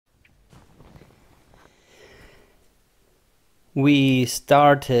We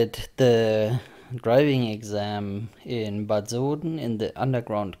started the driving exam in Bad Soden in the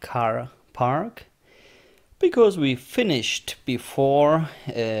underground car park because we finished before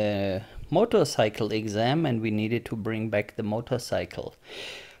a motorcycle exam and we needed to bring back the motorcycle.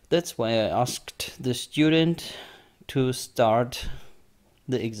 That's why I asked the student to start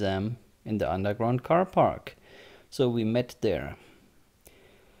the exam in the underground car park. So we met there.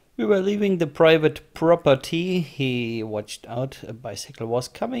 We were leaving the private property. He watched out a bicycle was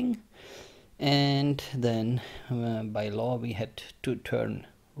coming, and then by law we had to turn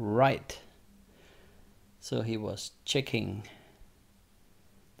right. So he was checking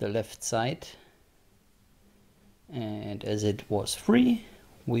the left side, and as it was free,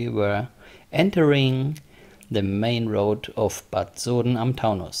 we were entering the main road of Bad Soden am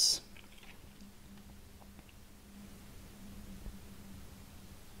Taunus.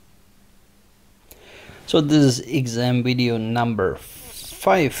 So this is exam video number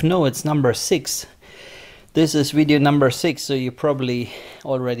 5. No, it's number 6. This is video number 6, so you probably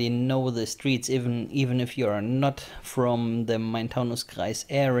already know the streets, even if you are not from the Main-Taunus-Kreis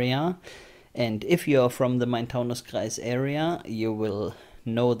area. And if you are from the Main-Taunus-Kreis area, you will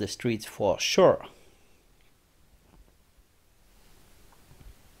know the streets for sure.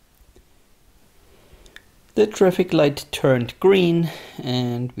 The traffic light turned green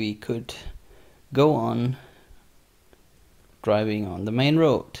and we could go on driving on the main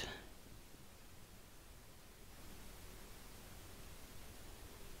road.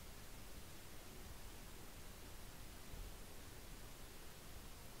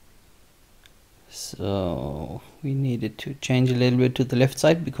 So we needed to change a little bit to the left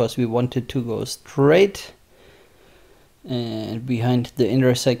side because we wanted to go straight, and behind the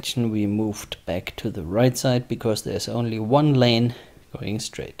intersection we moved back to the right side because there's only one lane going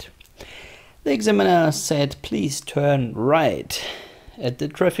straight. The examiner said, please turn right at the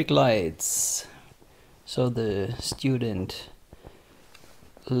traffic lights. So the student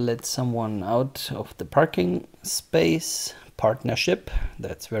let someone out of the parking space, partnership,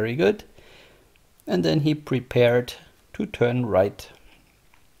 that's very good. And then he prepared to turn right.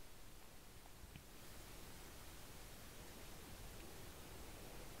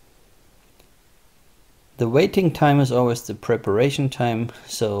 The waiting time is always the preparation time,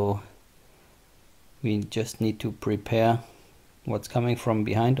 so we just need to prepare what's coming from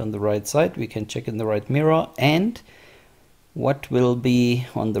behind on the right side. We can check in the right mirror and what will be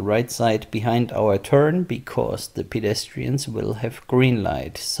on the right side behind our turn, because the pedestrians will have green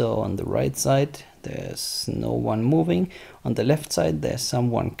light. So on the right side there's no one moving. On the left side there's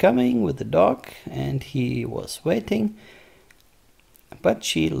someone coming with a dog and he was waiting, but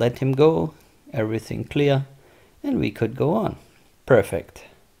she let him go. Everything clear and we could go on. Perfect.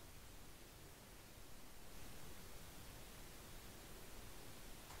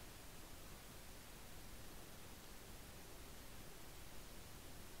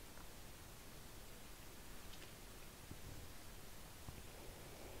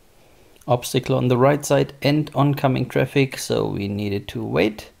 Obstacle on the right side and oncoming traffic, so we needed to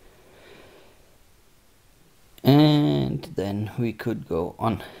wait and then we could go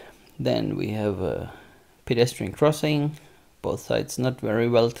on. Then we have a pedestrian crossing, both sides not very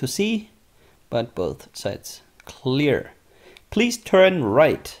well to see, but both sides clear. Please turn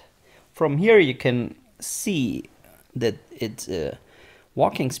right. From here you can see that it's a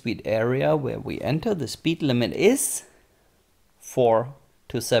walking speed area where we enter. The speed limit is 4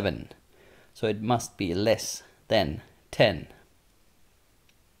 to 7. So it must be less than 10.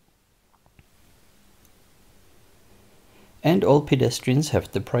 And all pedestrians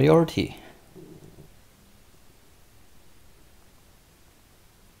have the priority.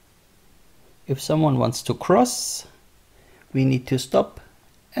 If someone wants to cross, we need to stop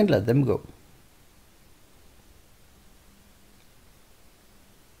and let them go.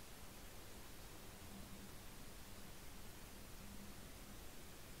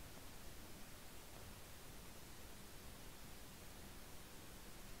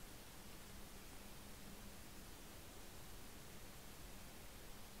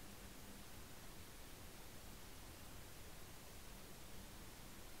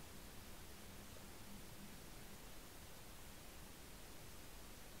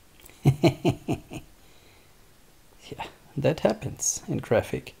 Yeah, that happens in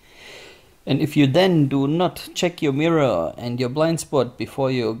traffic. And if you then do not check your mirror and your blind spot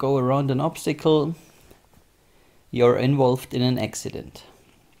before you go around an obstacle, you're involved in an accident.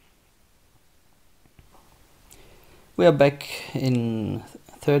 We are back in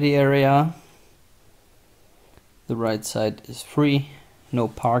 30 area. The right side is free, no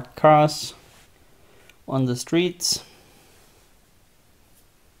parked cars on the streets.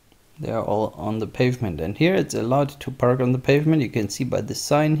 They are all on the pavement, and here it's allowed to park on the pavement. You can see by the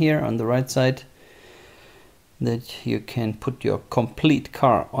sign here on the right side that you can put your complete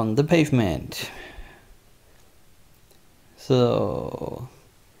car on the pavement. So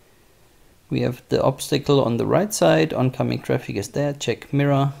we have the obstacle on the right side, oncoming traffic is there, check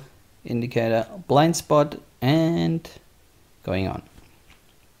mirror, indicator, blind spot, and going on.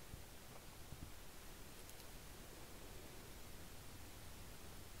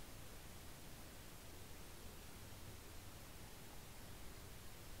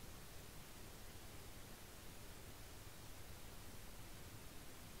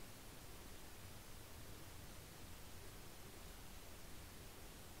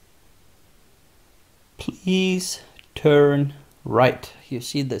 Please turn right. You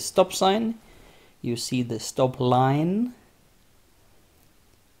see the stop sign, you see the stop line.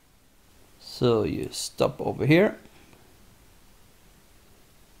 So you stop over here,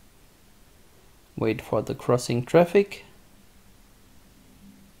 wait for the crossing traffic.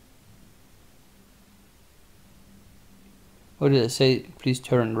 What did I say? Please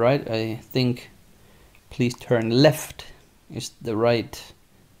turn right. I think please turn left is the right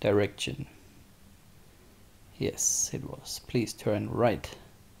direction. Yes, it was. Please turn right.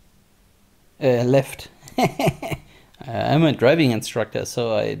 Left. I'm a driving instructor,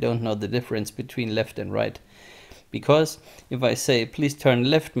 so I don't know the difference between left and right. Because if I say, please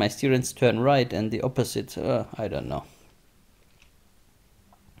turn left, my students turn right, and the opposite, I don't know.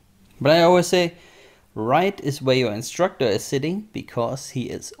 But I always say, right is where your instructor is sitting, because he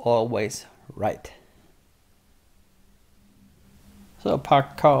is always right. So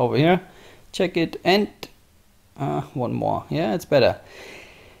park car over here, check it, and one more. Yeah, it's better.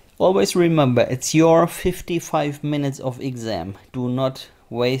 Always remember, it's your 55 minutes of exam. Do not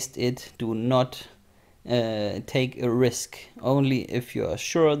waste it. Do not take a risk. Only if you are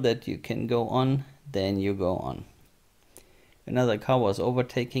sure that you can go on, then you go on. Another car was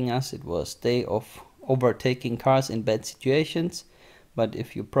overtaking us. It was day of overtaking cars in bad situations. But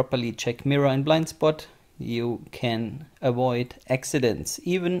if you properly check mirror and blind spot, you can avoid accidents,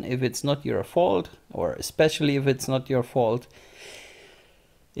 even if it's not your fault, or especially if it's not your fault.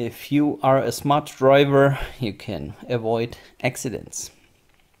 If you are a smart driver, you can avoid accidents.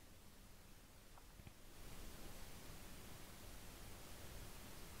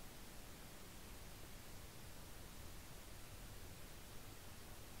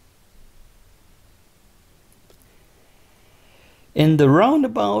 In the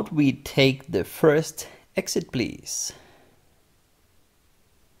roundabout, we take the first exit, please.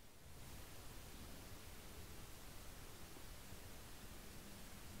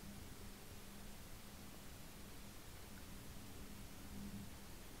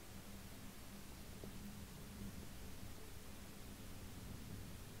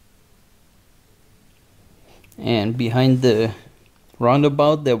 And behind the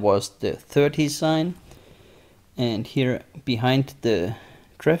roundabout there was the 30 sign, and here behind the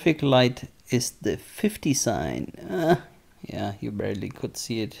traffic light is the 50 sign. Yeah, you barely could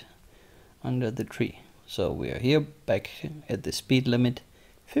see it under the tree. So we are here back at the speed limit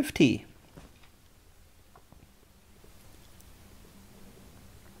 50.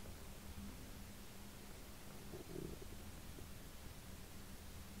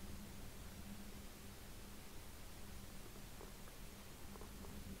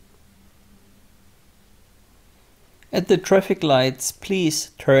 At the traffic lights,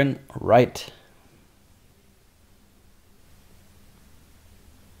 please turn right.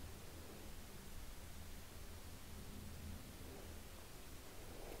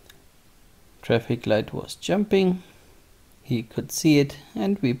 Traffic light was jumping. He could see it,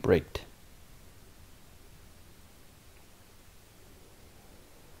 and we braked.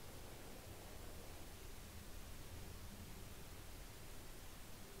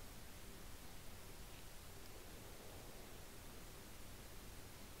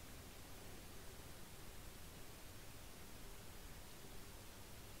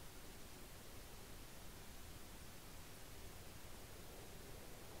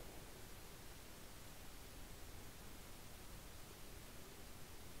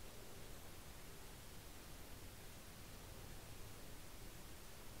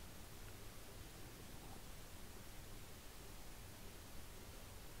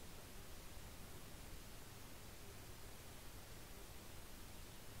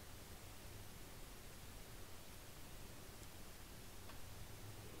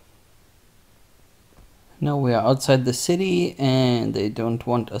 Now we are outside the city and they don't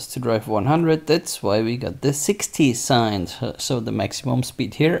want us to drive 100. That's why we got the 60 sign. So the maximum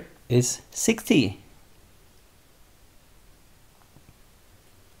speed here is 60.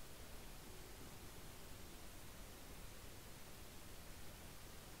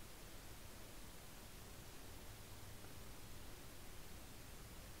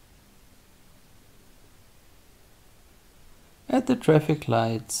 At the traffic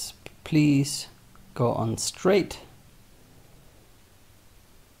lights, please go on straight.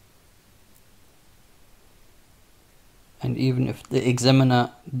 And even if the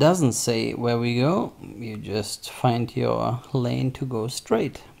examiner doesn't say where we go, you just find your lane to go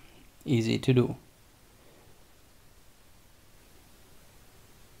straight. Easy to do.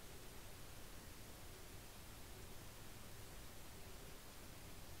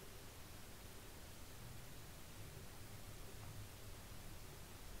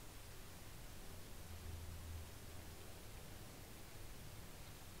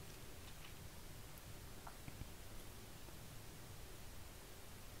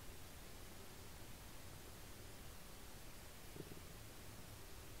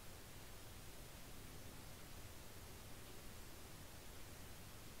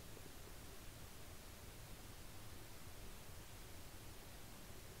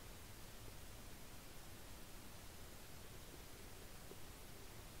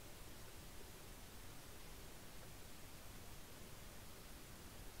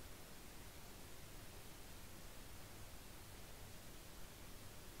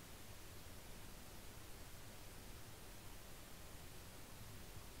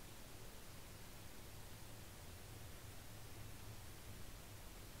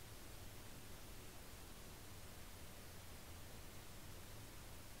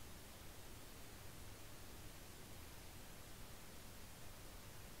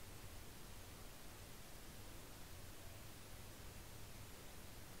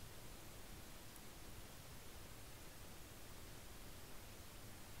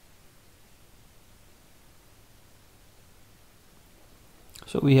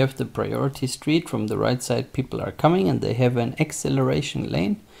 So we have the priority street. From the right side people are coming and they have an acceleration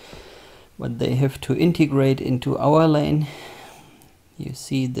lane, but they have to integrate into our lane. You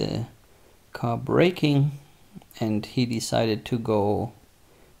see the car braking, and he decided to go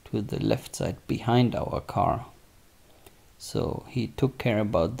to the left side behind our car. So he took care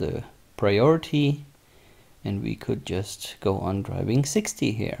about the priority and we could just go on driving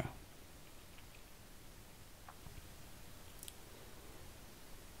 60 here.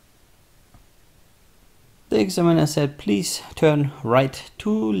 The examiner said, please turn right to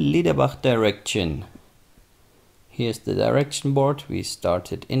Liederbach direction. Here's the direction board. We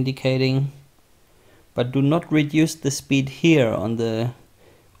started indicating, but do not reduce the speed here on the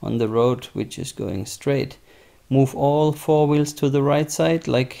road which is going straight. Move all four wheels to the right side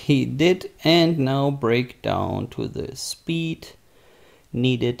like he did, and now brake down to the speed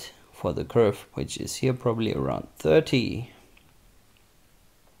needed for the curve, which is here probably around 30.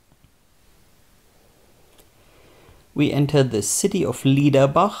 We enter the city of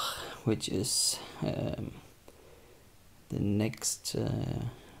Liederbach, which is the next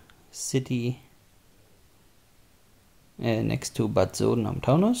city next to Bad Soden am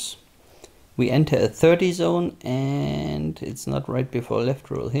Taunus. We enter a 30 zone and it's not right before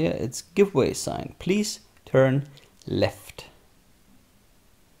left rule here, it's giveaway sign. Please turn left.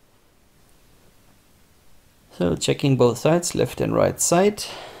 So checking both sides, left and right side.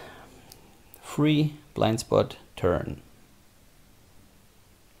 Free, blind spot, turn.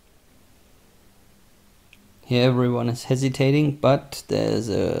 Here everyone is hesitating, but there's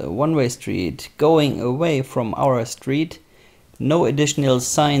a one-way street going away from our street. No additional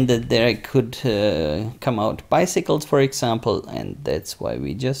sign that there could come out bicycles, for example, and that's why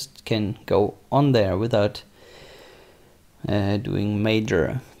we just can go on there without doing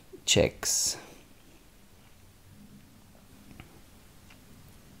major checks.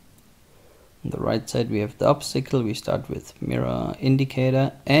 On the right side we have the obstacle. We start with mirror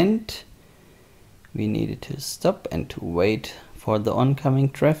indicator, and we needed to stop and to wait for the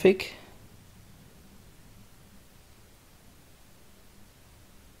oncoming traffic.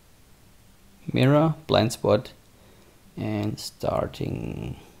 Mirror, blind spot, and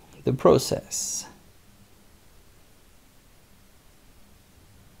starting the process.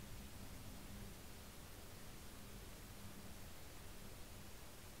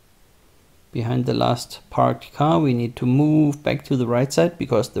 Behind the last parked car we need to move back to the right side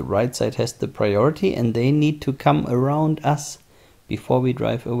because the right side has the priority and they need to come around us before we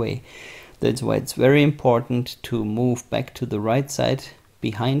drive away. That's why it's very important to move back to the right side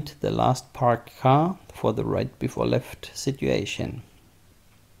behind the last parked car for the right before left situation.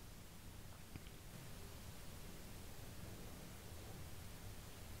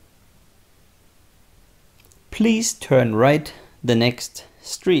 Please turn right the next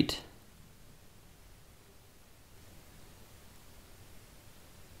street.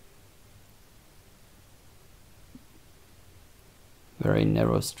 Very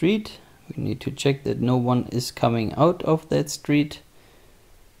narrow street. We need to check that no one is coming out of that street.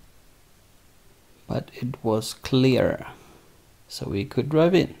 But it was clear, so we could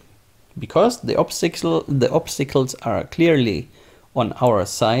drive in. Because the obstacles are clearly on our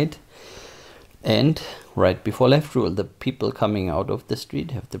side, and right before left rule, the people coming out of the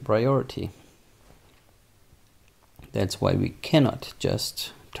street have the priority. That's why we cannot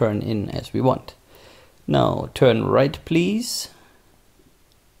just turn in as we want. Now turn right, please.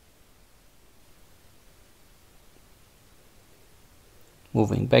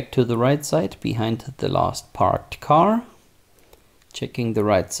 Moving back to the right side behind the last parked car. Checking the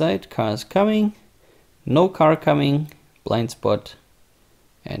right side, cars coming, no car coming, blind spot,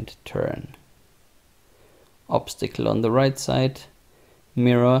 and turn. Obstacle on the right side,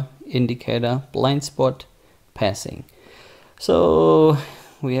 mirror, indicator, blind spot, passing. So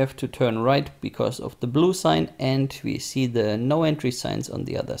we have to turn right because of the blue sign, and we see the no entry signs on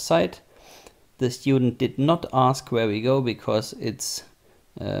the other side. The student did not ask where we go because it's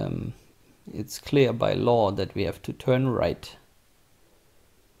clear by law that we have to turn right.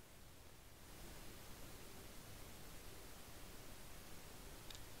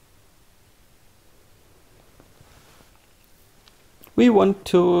 We want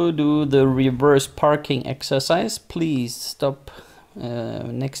to do the reverse parking exercise. Please stop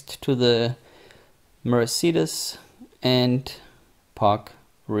next to the Mercedes and park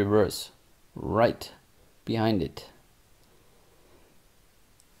reverse right behind it.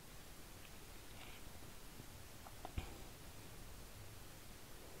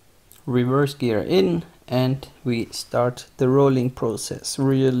 Reverse gear in, and we start the rolling process.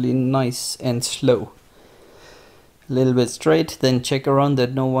 Really nice and slow. A little bit straight, then check around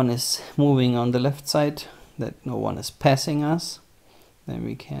that no one is moving on the left side, that no one is passing us. Then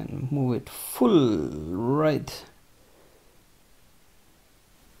we can move it full right.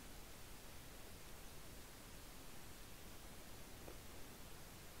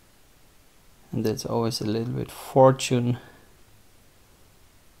 And that's always a little bit fortune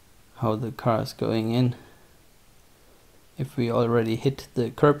how the car is going in. If we already hit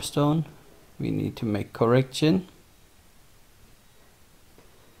the curbstone, we need to make correction.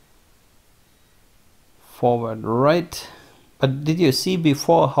 Forward right. But did you see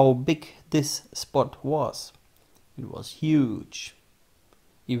before how big this spot was? It was huge.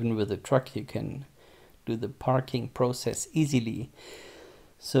 Even with a truck you can do the parking process easily.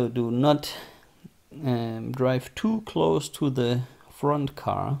 So do not drive too close to the front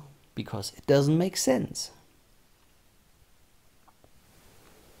car, because it doesn't make sense.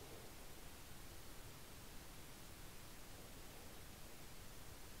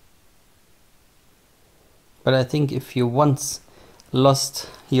 But I think if you once lost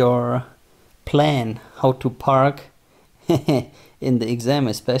your plan how to park, in the exam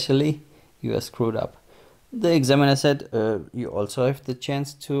especially, you are screwed up. The examiner said you also have the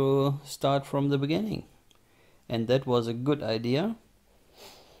chance to start from the beginning. And that was a good idea.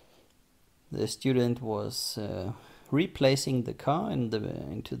 The student was replacing the car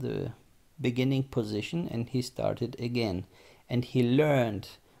into the beginning position, and he started again. And he learned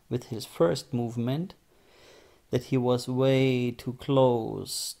with his first movement that he was way too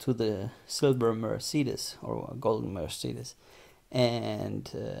close to the silver Mercedes or golden Mercedes,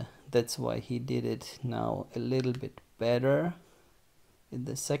 and that's why he did it now a little bit better in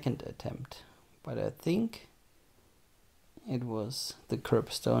the second attempt. But I think it was the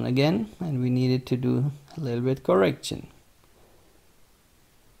curbstone again, and we needed to do a little bit correction.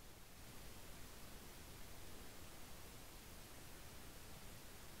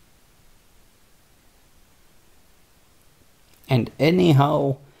 And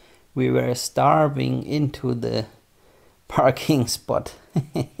anyhow, we were starving into the parking spot.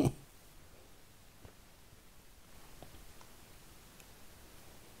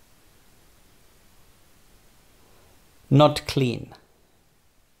 Not clean.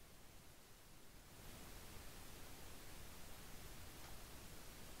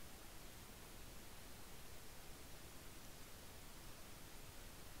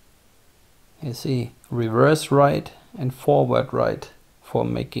 You see, reverse right and forward right for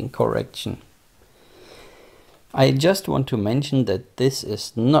making correction. I just want to mention that this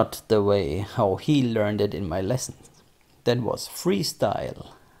is not the way how he learned it in my lessons. That was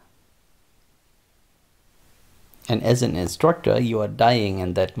freestyle. And as an instructor, you are dying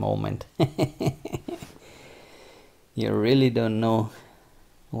in that moment. You really don't know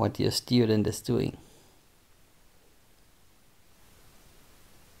what your student is doing.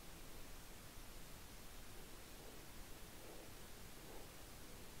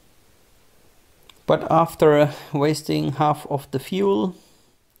 But after wasting half of the fuel,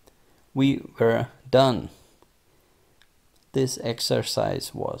 we were done. This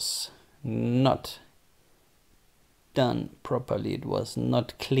exercise was not done properly, it was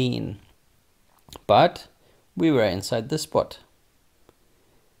not clean, but we were inside the spot.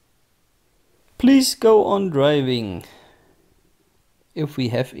 Please go on driving if we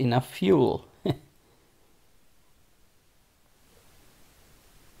have enough fuel.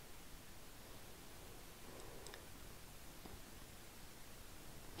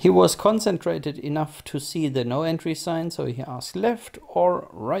 He was concentrated enough to see the no entry sign, so he asked left or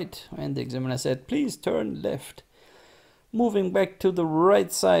right, and the examiner said, please turn left. Moving back to the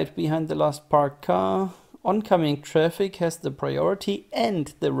right side behind the last parked car, oncoming traffic has the priority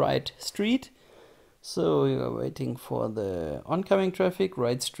and the right street. So you are waiting for the oncoming traffic,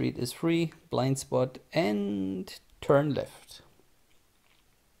 right street is free, blind spot, and turn left.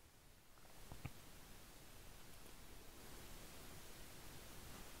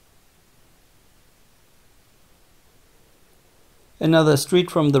 Another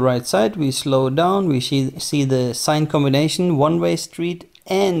street from the right side, we slow down, we see the sign combination, one-way street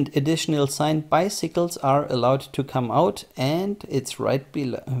and additional sign, bicycles are allowed to come out, and it's right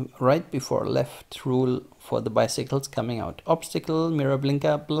before left rule for the bicycles coming out. Obstacle, mirror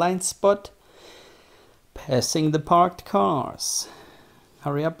blinker, blind spot, passing the parked cars.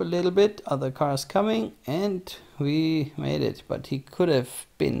 Hurry up a little bit, other cars coming, and we made it, but he could have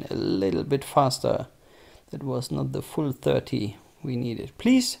been a little bit faster. That was not the full 30 we needed.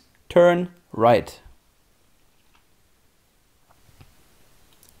 Please turn right.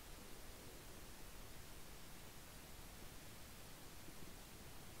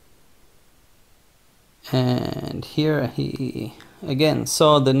 And here he again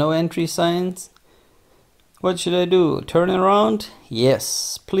saw the no entry signs. What should I do? Turn around?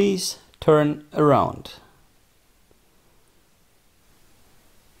 Yes, please turn around.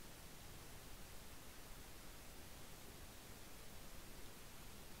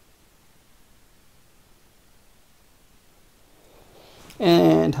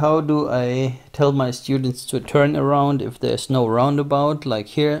 And how do I tell my students to turn around if there's no roundabout? Like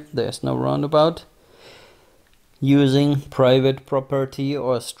here, there's no roundabout. Using private property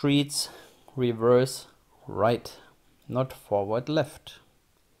or streets, reverse right, not forward left.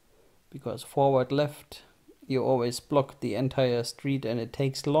 Because forward left, you always block the entire street and it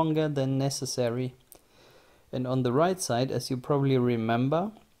takes longer than necessary. And on the right side, as you probably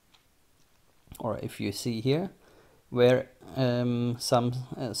remember, or if you see here, where some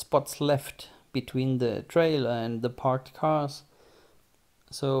spots left between the trailer and the parked cars.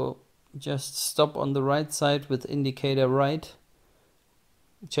 So just stop on the right side with indicator right,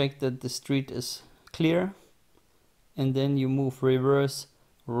 check that the street is clear, and then you move reverse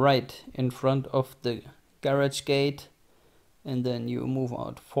right in front of the garage gate, and then you move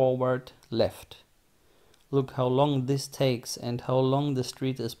out forward left. Look how long this takes and how long the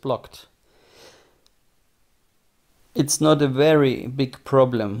street is blocked. It's not a very big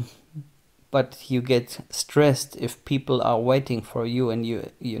problem, but you get stressed if people are waiting for you, and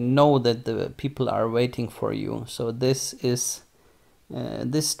you know that the people are waiting for you. So this is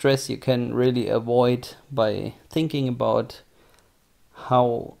this stress you can really avoid by thinking about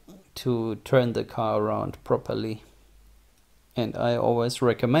how to turn the car around properly. And I always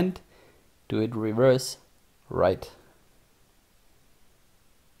recommend do it reverse right.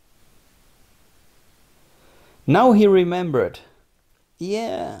 Now he remembered.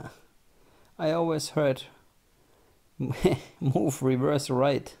 Yeah, I always heard move reverse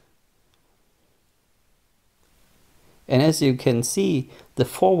right. And as you can see, the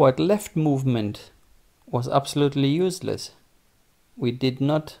forward left movement was absolutely useless. We did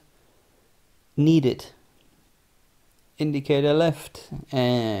not need it. Indicator left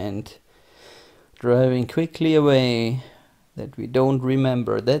and driving quickly away, that we don't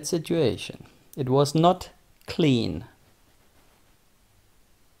remember that situation. It was not clean.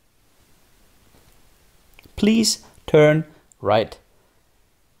 Please turn right.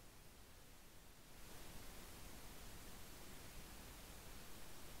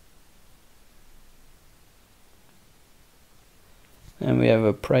 And we have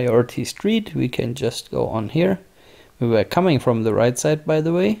a priority street, we can just go on here. We were coming from the right side, by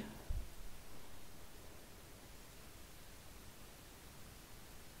the way.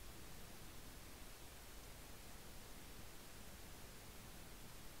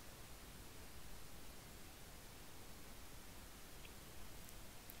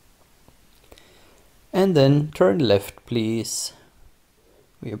 And then turn left, please.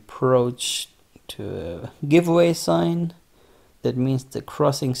 We approach to a giveaway sign. That means the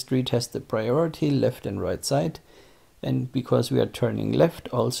crossing street has the priority, left and right side. And because we are turning left,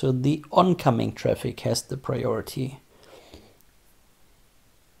 also the oncoming traffic has the priority.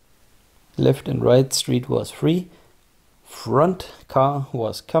 Left and right street was free. Front car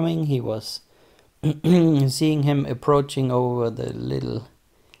was coming. He was seeing him approaching over the little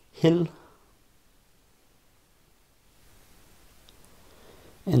hill.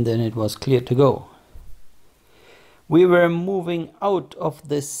 And then it was clear to go. We were moving out of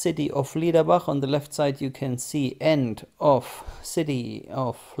the city of Liederbach. On the left side you can see end of city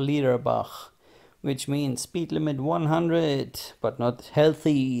of Liederbach, which means speed limit 100, but not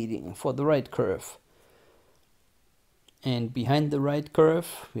healthy for the right curve. And behind the right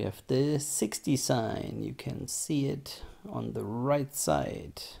curve we have the 60 sign. You can see it on the right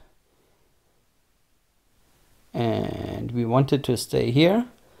side. And we wanted to stay here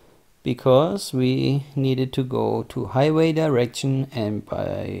because we needed to go to highway direction, and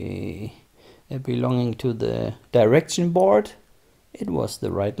by belonging to the direction board it was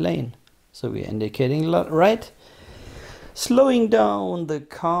the right lane. So we're indicating right, slowing down the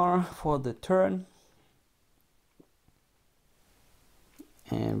car for the turn,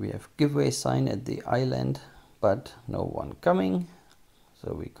 and we have giveaway sign at the island, but no one coming,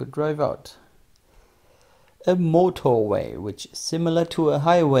 so we could drive out. A motorway, which is similar to a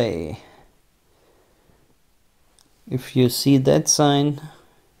highway. If you see that sign,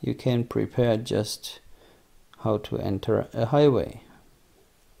 you can prepare just how to enter a highway.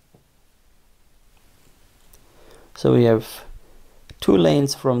 So we have 2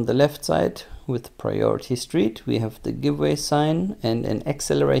 lanes from the left side with priority street. We have the giveaway sign and an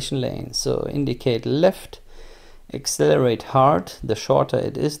acceleration lane. So indicate left, accelerate hard. The shorter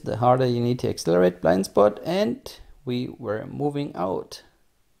it is, the harder you need to accelerate, blind spot, and we were moving out.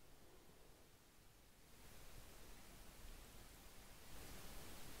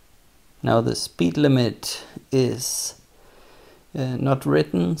 Now the speed limit is not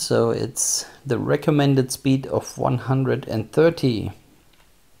written, so it's the recommended speed of 130.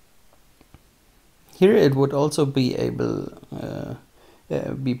 Here it would also be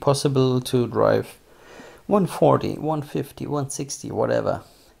possible to drive 140, 150, 160, whatever.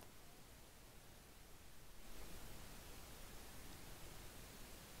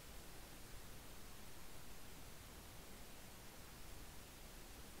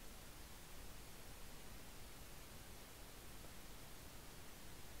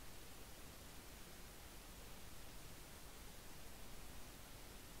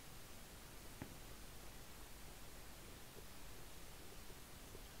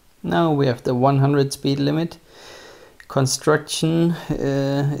 Now we have the 100 speed limit. Construction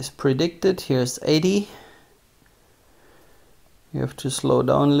is predicted. Here's 80. You have to slow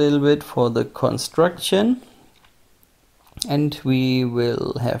down a little bit for the construction. And we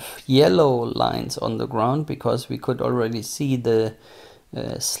will have yellow lines on the ground because we could already see the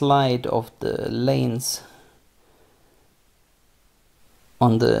slide of the lanes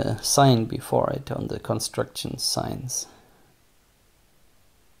on the sign before it, on the construction signs.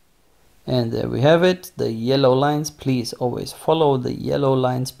 And there we have it, the yellow lines. Please always follow the yellow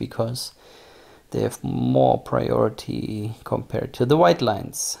lines because they have more priority compared to the white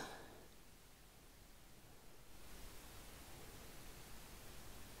lines.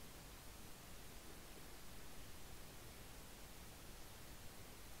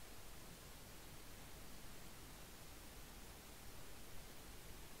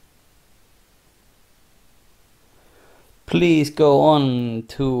 Please go on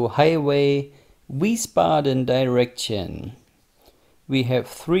to highway Wiesbaden direction. We have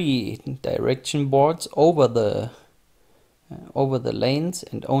 3 direction boards over the lanes,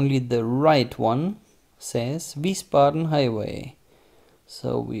 and only the right one says Wiesbaden highway.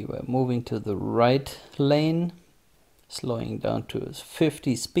 So we were moving to the right lane, slowing down to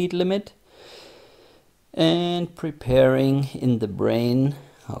 50 speed limit, and preparing in the brain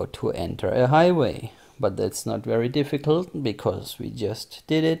how to enter a highway. But that's not very difficult because we just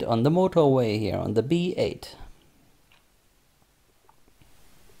did it on the motorway here on the B8.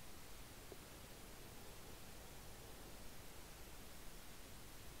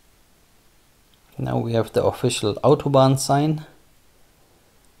 Now we have the official Autobahn sign,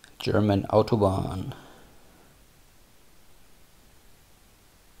 German Autobahn.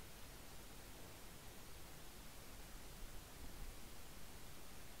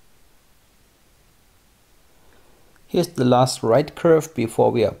 Here's the last right curve before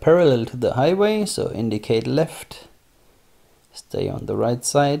we are parallel to the highway, so indicate left, stay on the right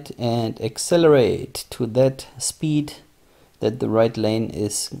side and accelerate to that speed that the right lane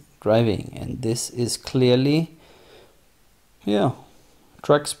is driving. And this is clearly,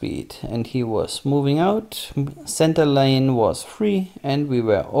 truck speed, and he was moving out. Center lane was free and we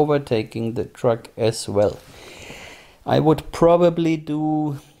were overtaking the truck as well. I would probably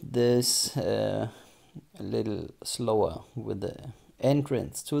do this a little slower with the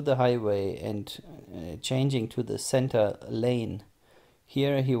entrance to the highway and changing to the center lane.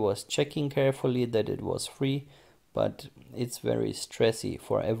 Here he was checking carefully that it was free, but it's very stressy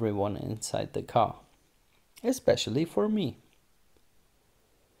for everyone inside the car, especially for me.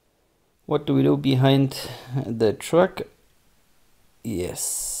 What do we do behind the truck?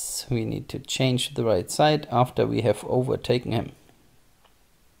 Yes, we need to change the right side after we have overtaken him.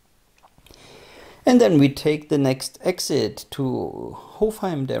 And then we take the next exit to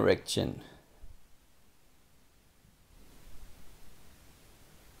Hofheim direction.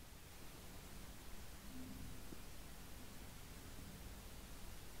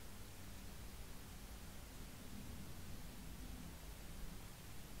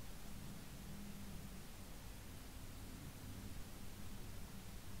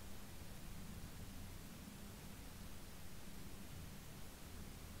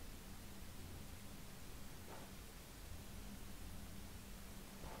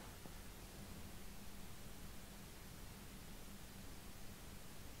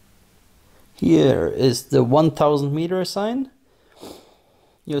 Here is the 1000 meter sign.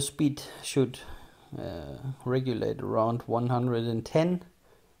 Your speed should regulate around 110,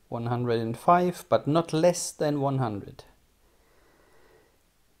 105, but not less than 100.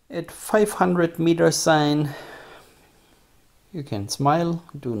 At 500 meter sign, you can smile,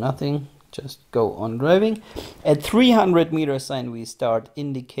 do nothing, just go on driving. At 300 meter sign, we start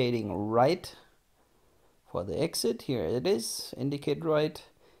indicating right for the exit. Here it is, indicate right.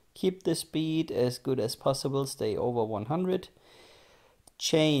 Keep the speed as good as possible, stay over 100.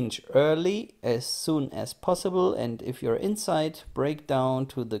 Change early as soon as possible, and if you're inside, brake down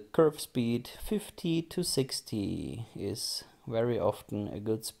to the curve speed. 50 to 60 is very often a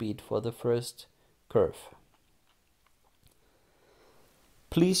good speed for the first curve.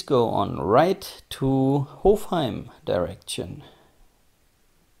 Please go on right to Hofheim direction.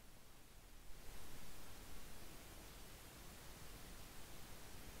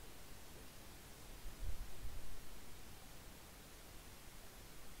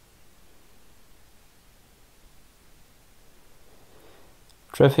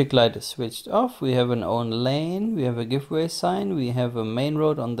 Traffic light is switched off. We have an own lane, we have a giveaway sign, we have a main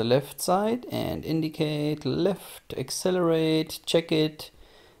road on the left side, and indicate left, accelerate, check it,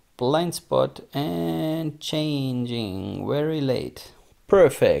 blind spot, and changing very late.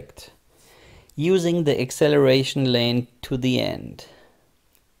 Perfect. Using the acceleration lane to the end.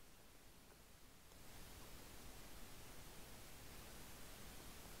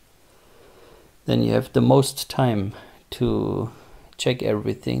 Then you have the most time to check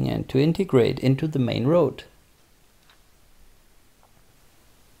everything and to integrate into the main road.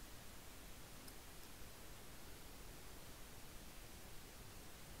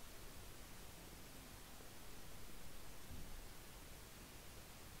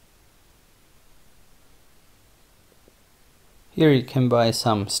 Here you can buy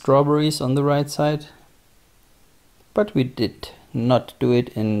some strawberries on the right side, but we did not do it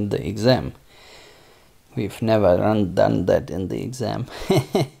in the exam. We've never done that in the exam.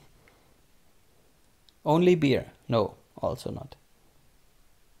 Only beer? No, also not.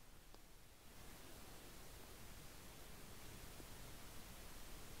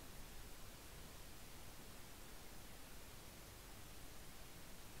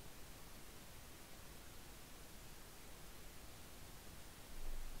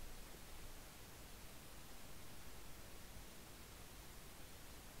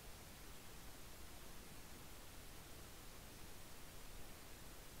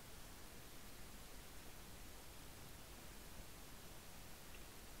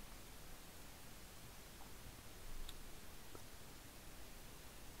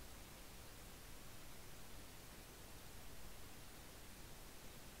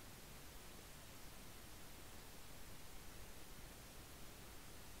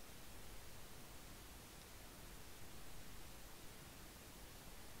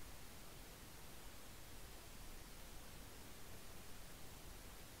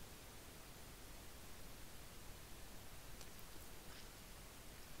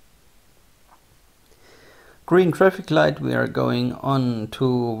 Green traffic light, we are going on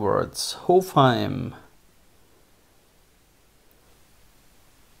towards Hofheim.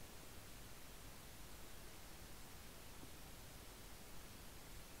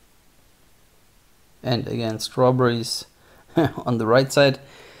 And again, strawberries on the right side.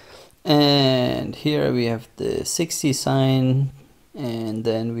 And here we have the 60 sign. and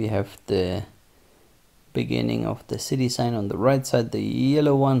then we have the beginning of the city sign on the right side, the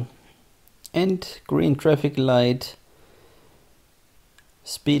yellow one, and green traffic light.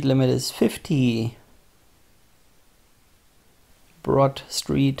 Speed limit is 50. Broad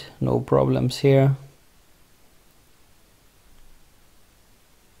street, no problems here.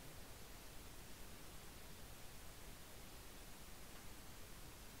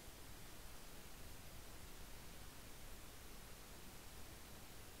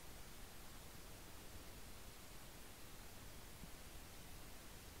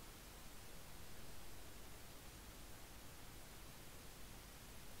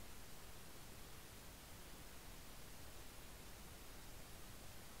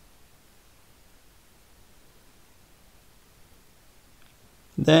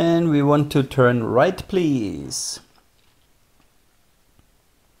 Then we want to turn right, please.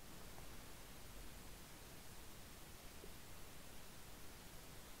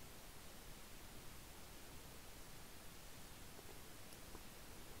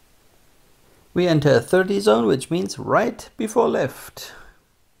 We enter a 30 zone, which means right before left.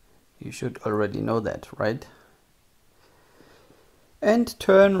 You should already know that, right? And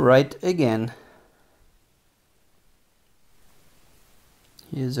turn right again.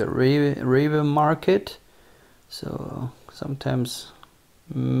 Here's a Rewe market, so sometimes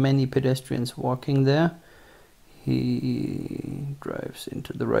many pedestrians walking there. He drives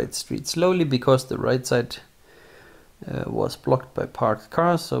into the right street slowly because the right side was blocked by parked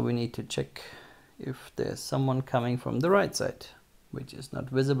cars, so we need to check if there's someone coming from the right side, which is not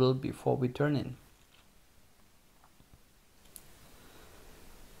visible before we turn in.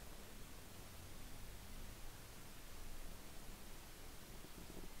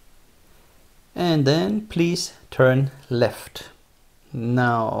 And then please turn left.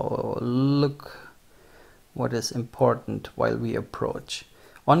 Now look what is important while we approach.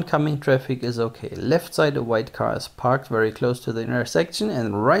 Oncoming traffic is okay. Left side a white car is parked very close to the intersection,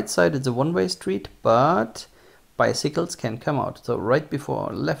 and right side is a one-way street, but bicycles can come out. So right before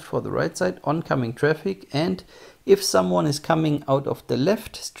left for the right side, oncoming traffic, and if someone is coming out of the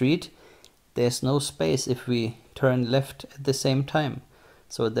left street, there's no space if we turn left at the same time.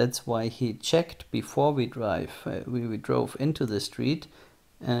 So that's why he checked before we we drove into the street,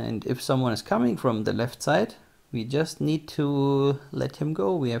 and if someone is coming from the left side, we just need to let him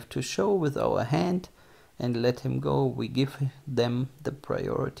go. We have to show with our hand and let him go. We give them the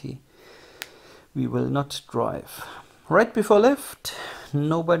priority. We will not drive. Right before left,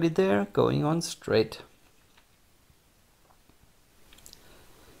 nobody there, going on straight.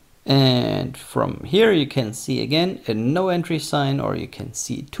 And from here you can see again a no entry sign, or you can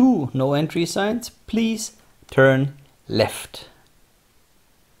see two no entry signs. Please turn left.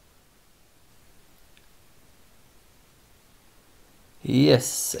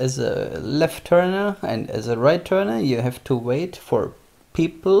 Yes, as a left turner and as a right turner, you have to wait for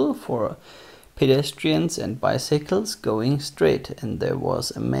people, for pedestrians and bicycles going straight. And there was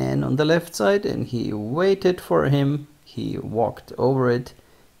a man on the left side and he waited for him. He walked over it.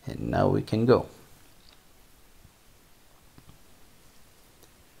 And now we can go.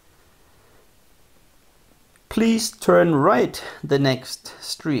 Please turn right the next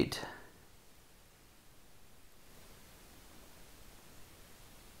street.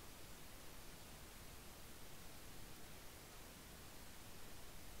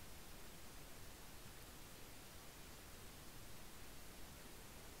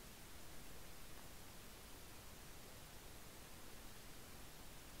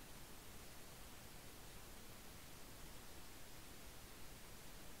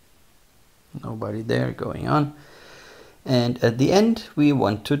 Nobody there, going on. And at the end we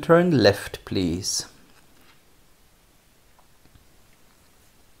want to turn left, please.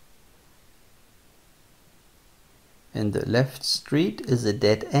 And the left street is a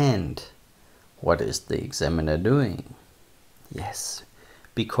dead end. What is the examiner doing? Yes,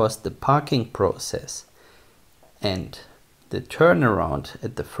 because the parking process and the turnaround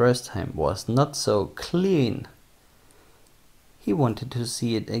at the first time was not so clean. He wanted to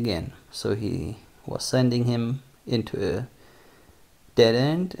see it again, so he was sending him into a dead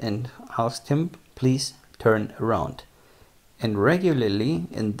end and asked him, please turn around. And regularly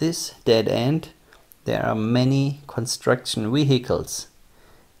in this dead end there are many construction vehicles,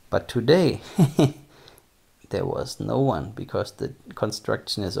 but today there was no one because the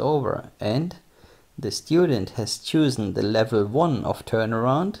construction is over, and the student has chosen the level 1 of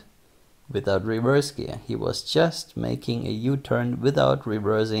turnaround without reverse gear. He was just making a U-turn without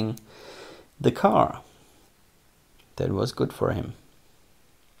reversing the car. That was good for him.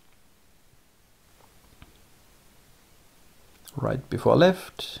 Right before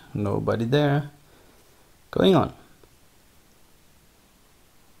left, nobody there. Going on.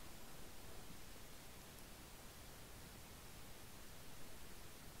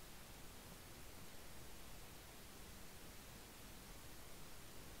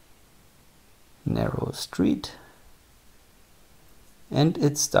 Narrow street. And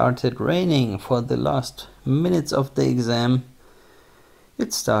it started raining for the last minutes of the exam.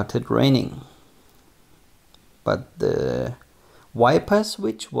 It started raining. But the wiper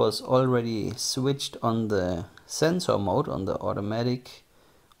switch was already switched on the sensor mode, on the automatic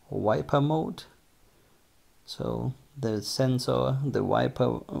wiper mode. So the sensor, the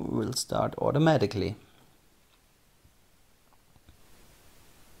wiper will start automatically.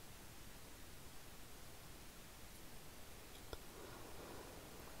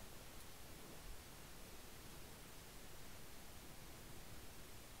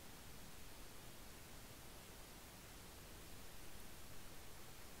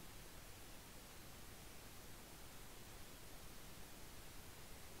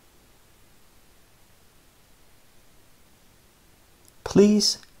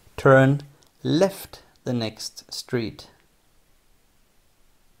 Please turn left the next street.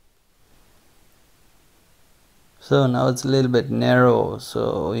 So now it's a little bit narrow,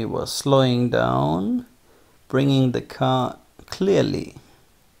 so he was slowing down, bringing the car clearly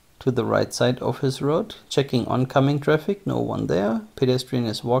to the right side of his road, checking oncoming traffic, no one there, pedestrian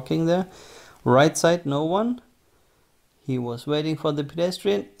is walking there, right side, no one. He was waiting for the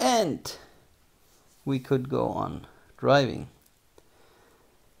pedestrian and we could go on driving.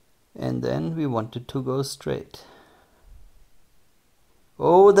 And then we wanted to go straight.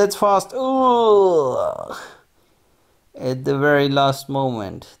 Oh, that's fast. Oh! At the very last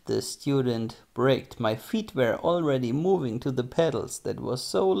moment, the student braked. My feet were already moving to the pedals. That was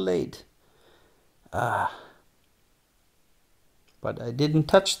so late. But I didn't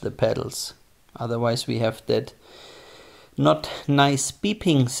touch the pedals. Otherwise we have that not nice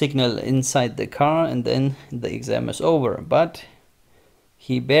beeping signal inside the car and then the exam is over. But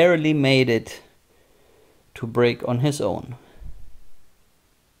he barely made it to brake on his own.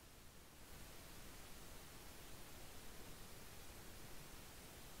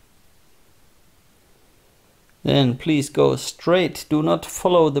 Then please go straight. Do not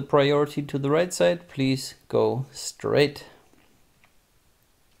follow the priority to the right side. Please go straight.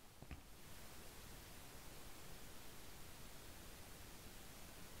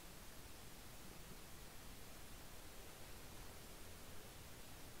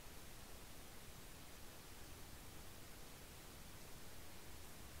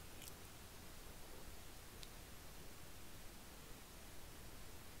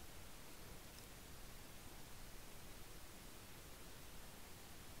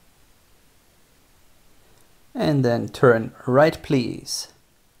 And then turn right, please.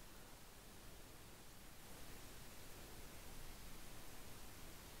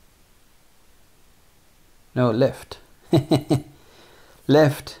 No, left.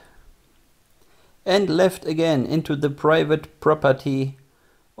 Left. And left again into the private property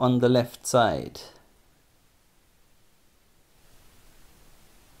on the left side.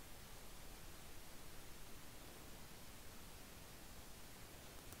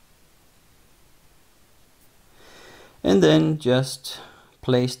 And then just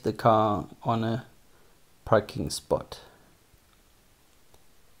place the car on a parking spot.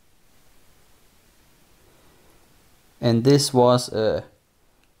 And this was a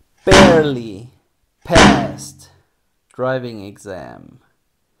barely passed driving exam.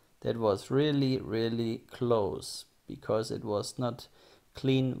 That was really, really close because it was not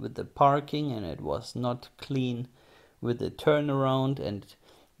clean with the parking and it was not clean with the turnaround, and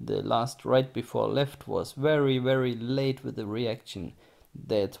the last right before left was very, very late with the reaction.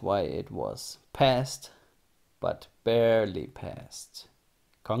 That's why it was passed, but barely passed.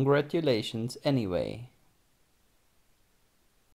 Congratulations anyway.